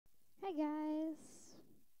Hi guys.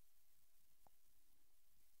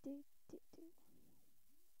 Do, do, do.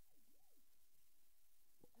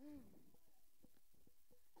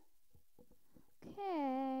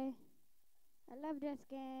 Okay. I love this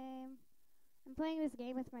game. I'm playing this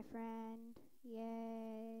game with my friend.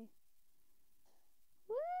 Yay.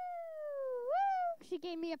 Woo! Woo! She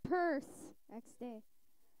gave me a purse. Next day.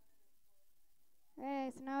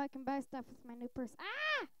 Hey, so now I can buy stuff with my new purse.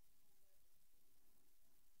 Ah!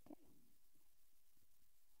 Okay.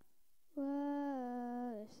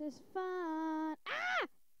 Whoa, this is fun. Ah!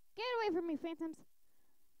 Get away from me, phantoms.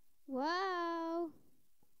 Whoa.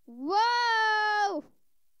 Whoa!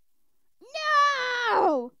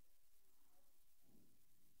 No!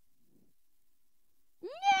 No!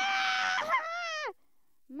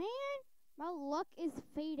 Man, my luck is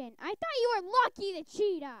fading. I thought you were Lucky the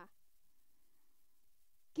cheetah.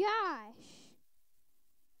 Gosh.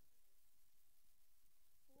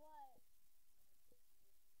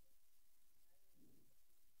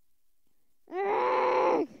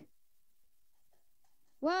 Ugh.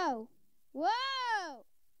 Whoa. Whoa.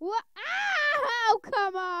 What? Ow!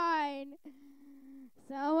 Come on.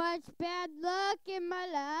 So much bad luck in my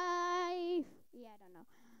life. Yeah, I don't know.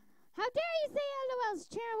 How dare you say LOL's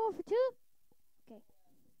channel for 2? Okay.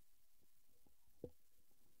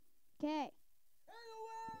 Okay.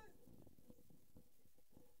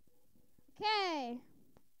 Okay.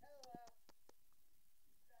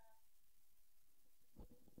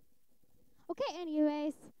 Okay,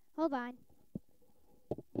 anyways. Hold on.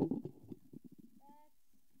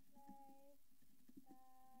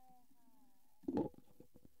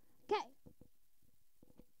 Okay.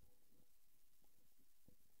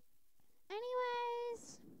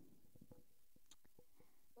 Anyways,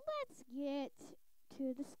 let's get to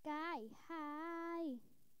the sky high.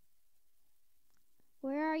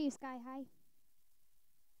 Where are you, sky high?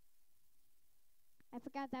 I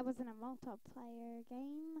forgot that wasn't a multiplayer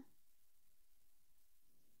game.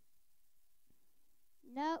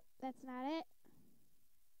 Nope, that's not it.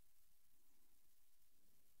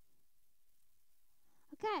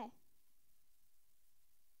 Okay.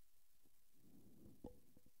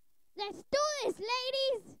 Let's do this,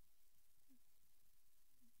 ladies!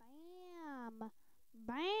 Bam.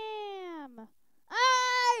 Bam.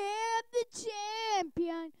 I am the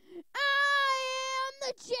champion. I am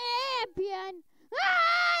the champion. I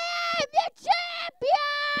am the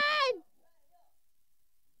champion!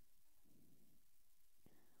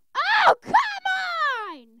 Oh, come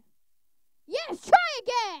on! Yes, try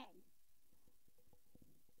again!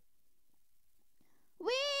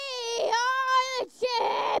 We are the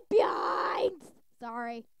champions!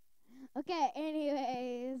 Sorry. Okay,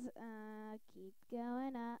 anyways, keep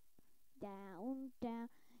going up, down, down,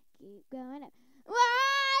 keep going up.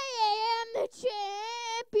 I am the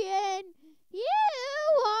champion! You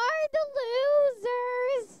are the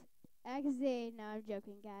losers! XD, no, I'm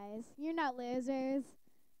joking, guys. You're not losers.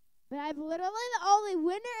 But I'm literally the only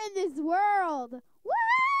winner in this world!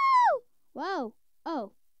 Woo! Whoa.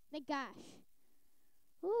 Oh, thank gosh.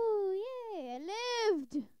 Ooh, yeah, I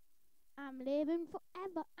lived! I'm living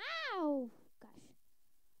forever. Ow! Gosh.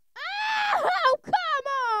 Ow! Come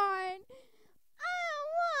on!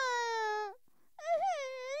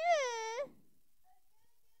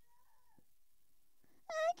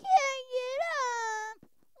 I can't get up.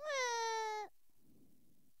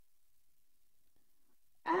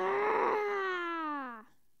 Ah!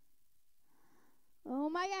 Oh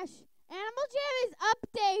my gosh. Animal Jam is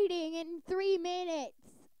updating in 3 minutes.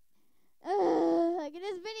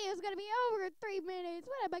 This video is going to be over in 3 minutes.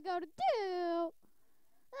 What am I going to do?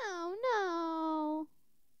 Oh no.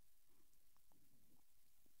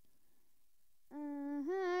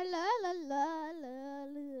 La la la la la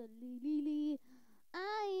lee.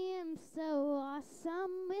 I am so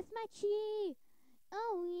awesome with my chi.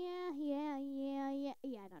 Oh yeah.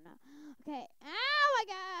 Yeah, I don't know. Okay. Oh my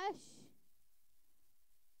gosh.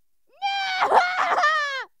 No!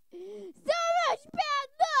 So much bad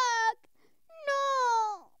luck. No.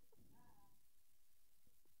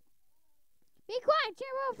 Be quiet,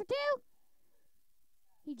 cheer roll for 2.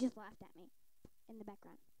 He just laughed at me in the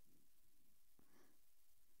background.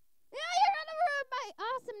 No, you're gonna ruin my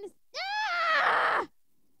awesomeness. Ah!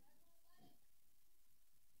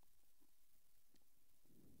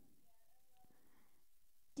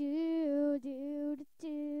 Do do do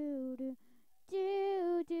do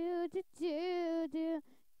do do do do do do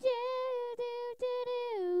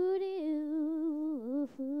do.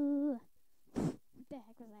 What the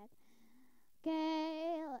heck was that?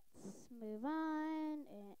 Okay, let's move on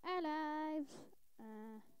in our lives.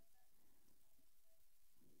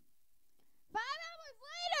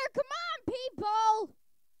 people.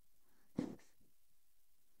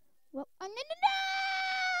 Well, no, no, no!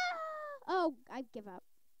 Oh, I give up.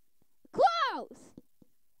 Close!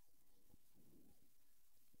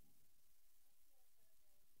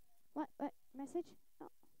 What message? Oh.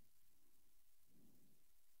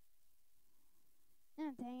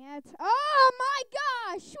 Oh, dang it. Oh my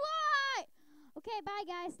gosh! What? Okay, bye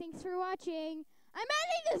guys. Thanks for watching. I'm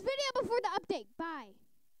ending this video before the update. Bye.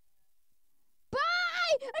 Bye!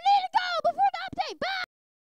 I need to go!